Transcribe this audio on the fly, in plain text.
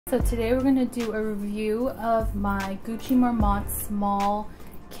So today we're going to do a review of my Gucci Marmont small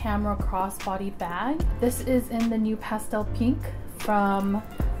camera crossbody bag. This is in the new pastel pink from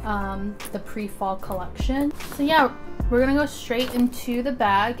the pre-fall collection. So yeah, we're gonna go straight into the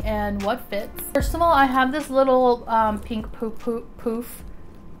bag and what fits. First of all, I have this little pink poof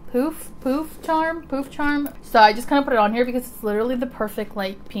charm. So I just kind of put it on here because it's literally the perfect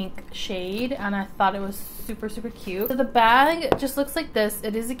like pink shade, and I thought it was super cute. So the bag just looks like this.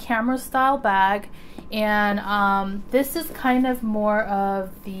 It is a camera style bag, and this is kind of more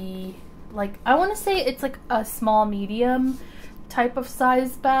of the, like, I want to say it's like a small medium type of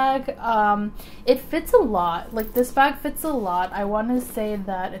size bag. It fits a lot. Like, this bag fits a lot. I want to say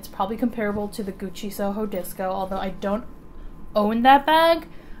that it's probably comparable to the Gucci Soho Disco, although I don't own that bag.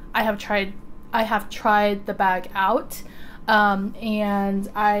 I have tried the bag out, and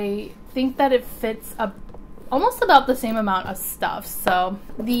I think that it fits almost about the same amount of stuff. So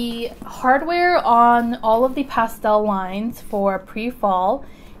the hardware on all of the pastel lines for pre-fall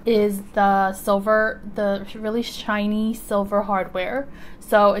is the silver, the really shiny silver hardware.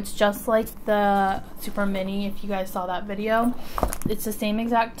 So it's just like the Super Mini, if you guys saw that video. It's the same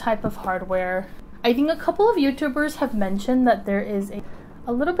exact type of hardware. I think a couple of YouTubers have mentioned that there is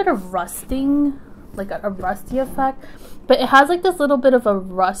a little bit of rusting, like a rusty effect, but it has like this little bit of a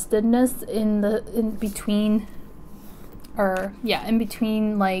rustedness in between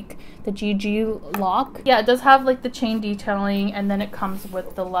like the GG lock. Yeah, it does have like the chain detailing, and then it comes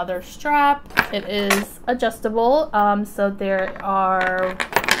with the leather strap. It is adjustable. So there are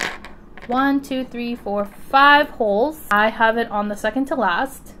 1, 2, 3, 4, 5 holes. I have it on the second to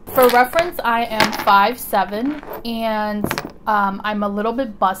last. For reference, I am 5'7", and I'm a little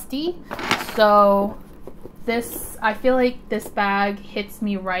bit busty, so I feel like this bag hits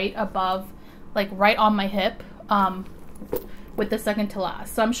me right above, like right on my hip, with the second to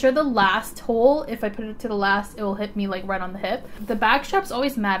last. So I'm sure the last hole, if I put it to the last, it will hit me like right on the hip. The bag straps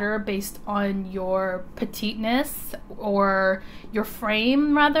always matter based on your petiteness, or your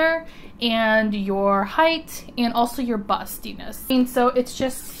frame rather, and your height, and also your bustiness. And so it's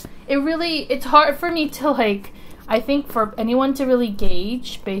just, it's hard for me to, like, I think for anyone to really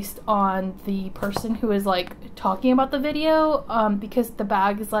gauge based on the person who is like talking about the video, because the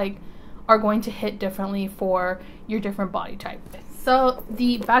bags like are going to hit differently for your different body type. So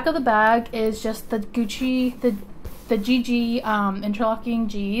the back of the bag is just the Gucci, the GG interlocking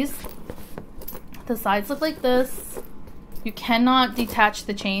G's. The sides look like this. You cannot detach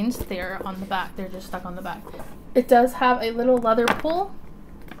the chains. They're on the back. They're just stuck on the back. It does have a little leather pull.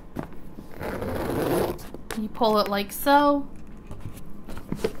 You pull it like so,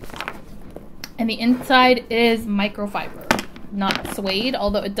 and the inside is microfiber, not suede,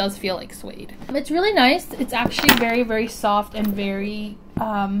 although it does feel like suede. It's really nice. It's actually very soft and very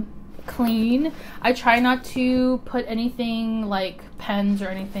clean. I try not to put anything like pens or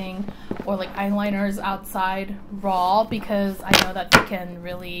anything, or like eyeliners outside raw, because I know that they can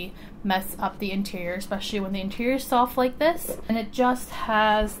really mess up the interior, especially when the interior is soft like this. And it just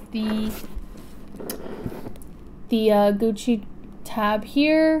has the Gucci tab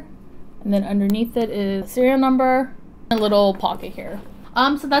here, and then underneath it is serial number, a little pocket here.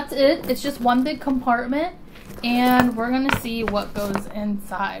 So that's it. It's just one big compartment, and we're gonna see what goes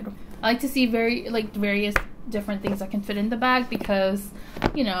inside. I like to see various different things that can fit in the bag, because,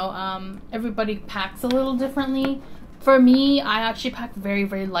 you know, everybody packs a little differently. For me, I actually pack very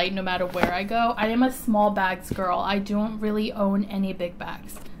light no matter where I go. I am a small bags girl. I don't really own any big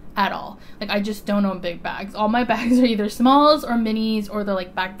bags at all. Like, I just don't own big bags. All my bags are either smalls or minis, or they're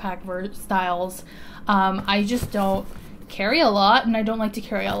like backpack styles. I just don't carry a lot, and I don't like to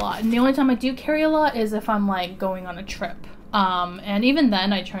carry a lot. And the only time I do carry a lot is if I'm like going on a trip. And even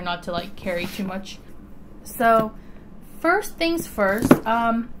then I try not to like carry too much. So first things first,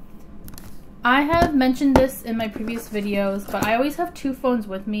 I have mentioned this in my previous videos, but I always have 2 phones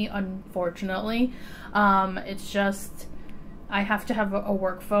with me, unfortunately. It's just, I have to have a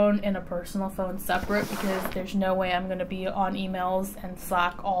work phone and a personal phone separate, because there's no way I'm going to be on emails and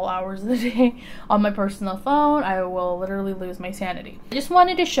Slack all hours of the day on my personal phone. I will literally lose my sanity. I just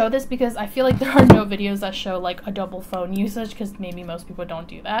wanted to show this because I feel like there are no videos that show like a double phone usage, because maybe most people don't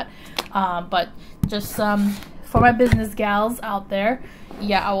do that. But just for my business gals out there,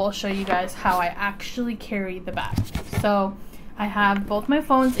 yeah, I will show you guys how I actually carry the bag. So I have both my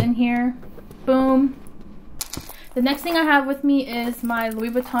phones in here. Boom. The next thing I have with me is my Louis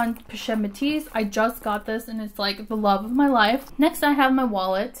Vuitton Pochette Métis. I just got this, and it's like the love of my life. Next, I have my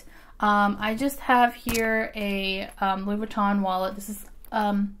wallet. I just have here a Louis Vuitton wallet. This is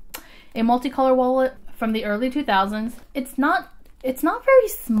a multicolor wallet from the early 2000s. It's not it's not very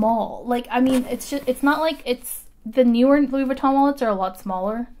small. Like, I mean, it's not like it's, the newer Louis Vuitton wallets are a lot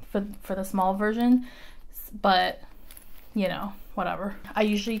smaller for the small version, but you know, whatever. I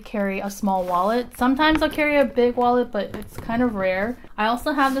usually carry a small wallet. Sometimes I'll carry a big wallet, but it's kind of rare. I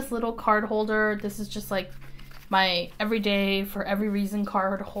also have this little card holder. This is just like my everyday, for every reason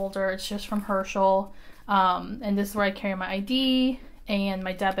card holder. It's just from Herschel. And this is where I carry my ID and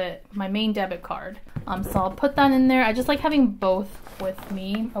my main debit card. So I'll put that in there. I just like having both with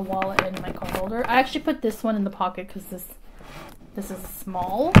me, a wallet and my card holder. I actually put this one in the pocket because this is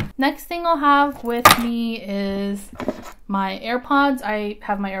small. Next thing I'll have with me is my AirPods. I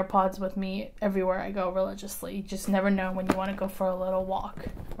have my AirPods with me everywhere I go religiously. You just never know when you want to go for a little walk,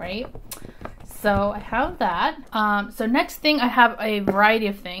 right? So I have that. So next thing, I have a variety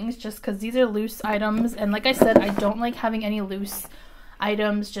of things just because these are loose items. And like I said, I don't like having any loose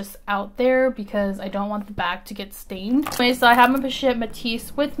items just out there because I don't want the bag to get stained. Anyway, so I have my Pochette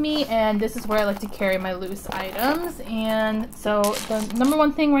Matisse with me, and this is where I like to carry my loose items. And so the number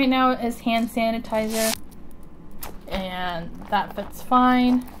one thing right now is hand sanitizer, and that fits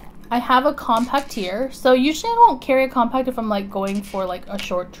fine. I have a compact here. So usually I don't carry a compact if I'm like going for like a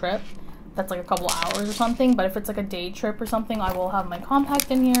short trip that's like a couple hours or something, but if it's like a day trip or something, I will have my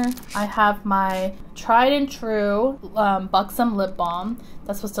compact in here. I have my tried and true Buxom lip balm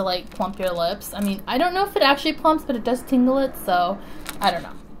that's supposed to like plump your lips. I mean, I don't know if it actually plumps, but it does tingle it, so I don't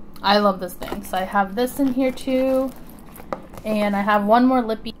know. I love this thing. So I have this in here too, and I have one more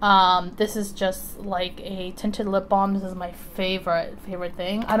lippy. This is just like a tinted lip balm. This is my favorite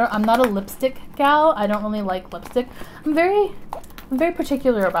thing. I'm not a lipstick gal. I don't really like lipstick. I'm very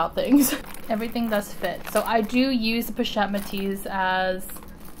particular about things. Everything does fit. So I do use the Pochette Matisse as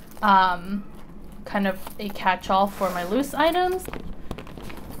kind of a catch-all for my loose items.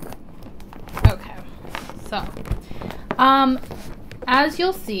 Okay, so as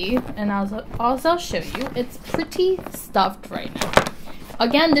you'll see, and as I'll show you, it's pretty stuffed right now.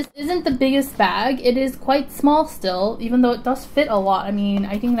 Again, this isn't the biggest bag. It is quite small still, even though it does fit a lot. I mean,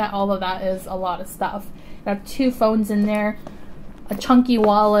 I think that all of that is a lot of stuff. I have 2 phones in there, a chunky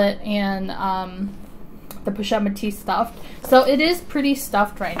wallet, and the Pochette Matisse stuffed. So it is pretty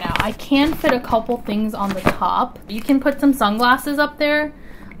stuffed right now. I can fit a couple things on the top. You can put some sunglasses up there.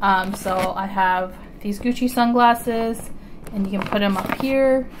 So I have these Gucci sunglasses, and you can put them up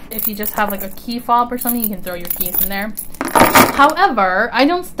here. If you just have like a key fob or something, you can throw your keys in there. However, I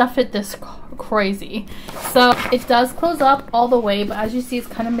don't stuff it this crazy. So it does close up all the way, but as you see, it's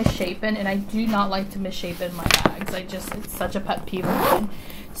kind of misshapen, and I do not like to misshapen my bags. It's such a pet peeve of mine.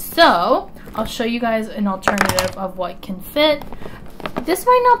 So I'll show you guys an alternative of what can fit. This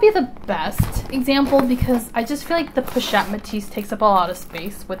might not be the best example because I just feel like the Pochette Matisse takes up a lot of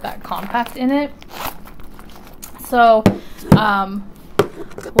space with that compact in it. So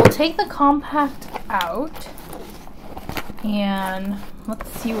we'll take the compact out, and let's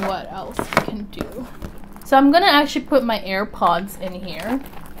see what else we can do. So I'm gonna actually put my AirPods in here,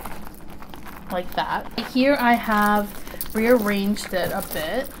 like that. Here I have rearranged it a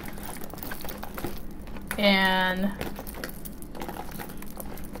bit, and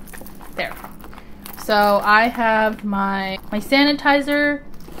there. So I have my sanitizer,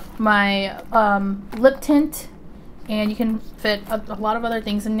 my lip tint, and you can fit a lot of other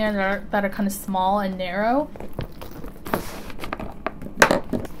things in there that are kind of small and narrow.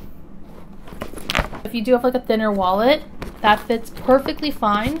 If you do have like a thinner wallet, that fits perfectly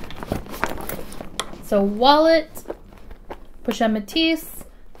fine. So wallet, Pochette Matisse,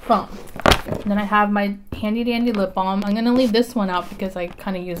 phone. And then I have my handy dandy lip balm. I'm gonna leave this one out because I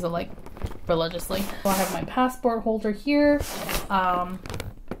kind of use it like religiously. So I have my passport holder here.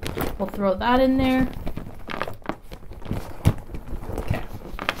 We'll throw that in there. Okay.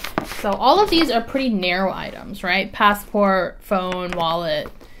 So all of these are pretty narrow items, right? Passport, phone, wallet,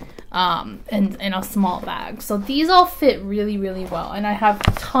 and a small bag. So these all fit really, really well, and I have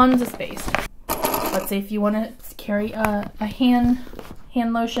tons of space. Let's say if you want to carry a hand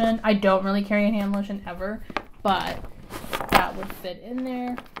lotion. I don't really carry a hand lotion ever, but that would fit in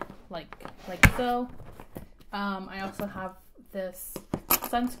there like so. I also have this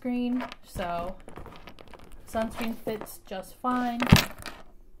sunscreen, so sunscreen fits just fine.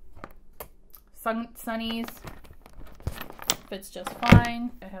 Sunnies fits just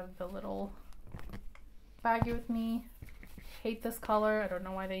fine. I have the little baggie with me. Hate this color. I don't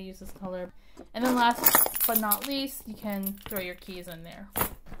know why they use this color. And then last but not least, you can throw your keys in there.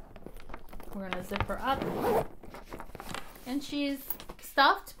 We're gonna zip her up, and she's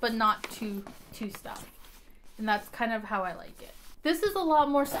stuffed but not too stuffed, and that's kind of how I like it. This is a lot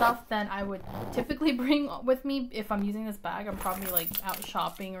more stuff than I would typically bring with me if I'm using this bag. I'm probably like out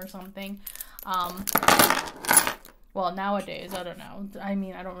shopping or something. Well, nowadays, I don't know. I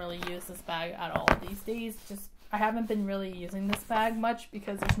mean, I don't really use this bag at all these days. Just, I haven't been really using this bag much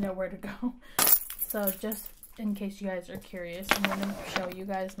because there's nowhere to go. So just in case you guys are curious, I'm going to show you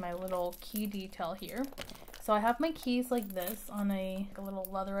guys my little key detail here. So I have my keys like this on a little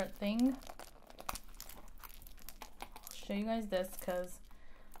leatherette thing. I'll show you guys this because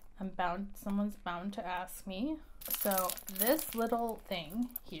someone's bound to ask me. So this little thing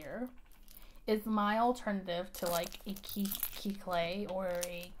here is my alternative to like a key clay or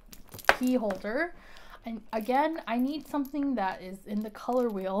a key holder. And again, I need something that is in the color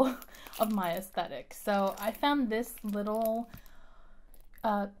wheel of my aesthetic. So I found this little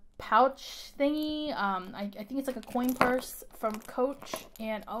pouch thingy. I think it's like a coin purse from Coach,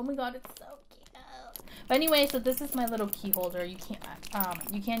 and oh my god, it's so cute. But anyway, so this is my little key holder. You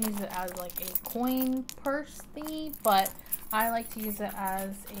can't use it as like a coin purse thingy, but I like to use it as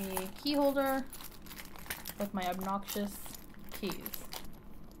a key holder with my obnoxious keys.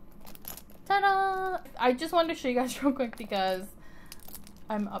 Ta-da! I just wanted to show you guys real quick because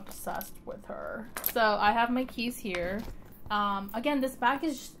I'm obsessed with her. So I have my keys here. Again, this bag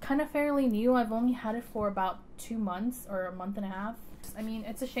is kind of fairly new. I've only had it for about 2 months or a month and a half. I mean,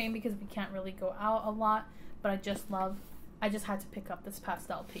 it's a shame because we can't really go out a lot, but I just had to pick up this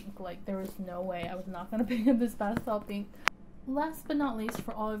pastel pink. Like, there was no way I was not going to pick up this pastel pink. Last but not least,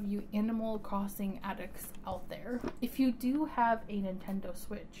 for all of you Animal Crossing addicts out there, if you do have a Nintendo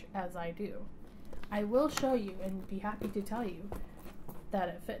Switch, as I do, I will show you and be happy to tell you that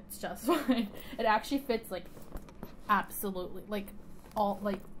it fits just fine. It actually fits like absolutely, like all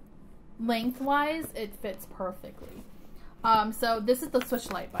like lengthwise, it fits perfectly. So this is the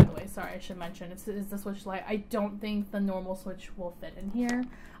Switch Lite, by the way. Sorry, I should mention it's the Switch Lite. I don't think the normal Switch will fit in here.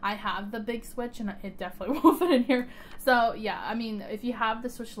 I have the big Switch and it definitely won't fit in here. So yeah, I mean, if you have the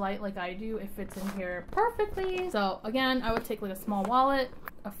Switch Lite like I do, it fits in here perfectly. So again, I would take like a small wallet,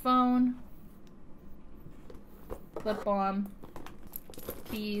 a phone, lip balm,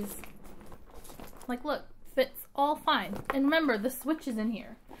 keys. Like, look, fits all fine. And remember, the Switch is in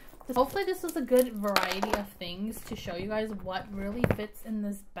here. Hopefully this was a good variety of things to show you guys what really fits in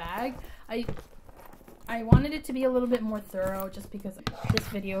this bag. I wanted it to be a little bit more thorough just because this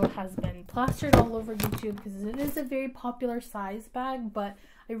video has been plastered all over YouTube because it is a very popular size bag, but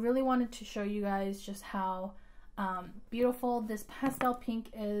I really wanted to show you guys just how beautiful this pastel pink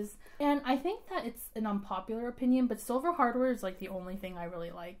is. And I think that it's an unpopular opinion, but silver hardware is like the only thing I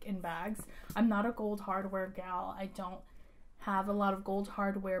really like in bags. I'm not a gold hardware gal. I don't have a lot of gold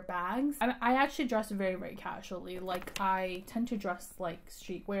hardware bags. I actually dress very, very casually. Like, I tend to dress like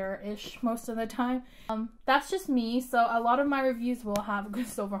streetwear-ish most of the time. That's just me, so a lot of my reviews will have good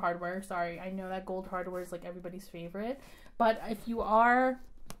silver hardware. Sorry, I know that gold hardware is like everybody's favorite, but if you are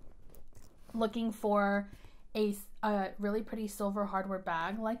looking for a really pretty silver hardware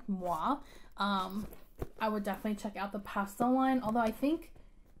bag like moi, I would definitely check out the pastel line, although I think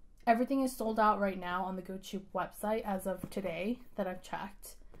everything is sold out right now on the GoTube website as of today that I've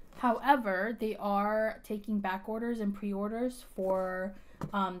checked. However, they are taking back orders and pre-orders for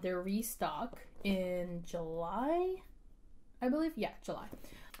their restock in July, I believe. Yeah, July.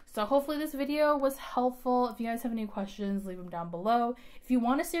 So hopefully this video was helpful. If you guys have any questions, leave them down below. If you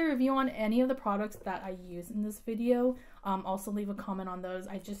want to see a review on any of the products that I use in this video, also leave a comment on those.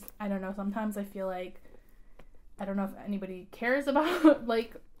 I don't know, sometimes I feel like, I don't know if anybody cares about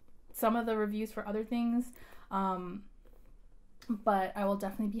like some of the reviews for other things, but I will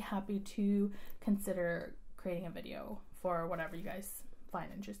definitely be happy to consider creating a video for whatever you guys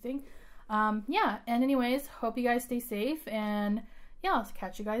find interesting. Yeah, and anyways, hope you guys stay safe, and yeah, I'll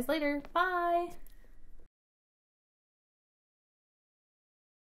catch you guys later. Bye!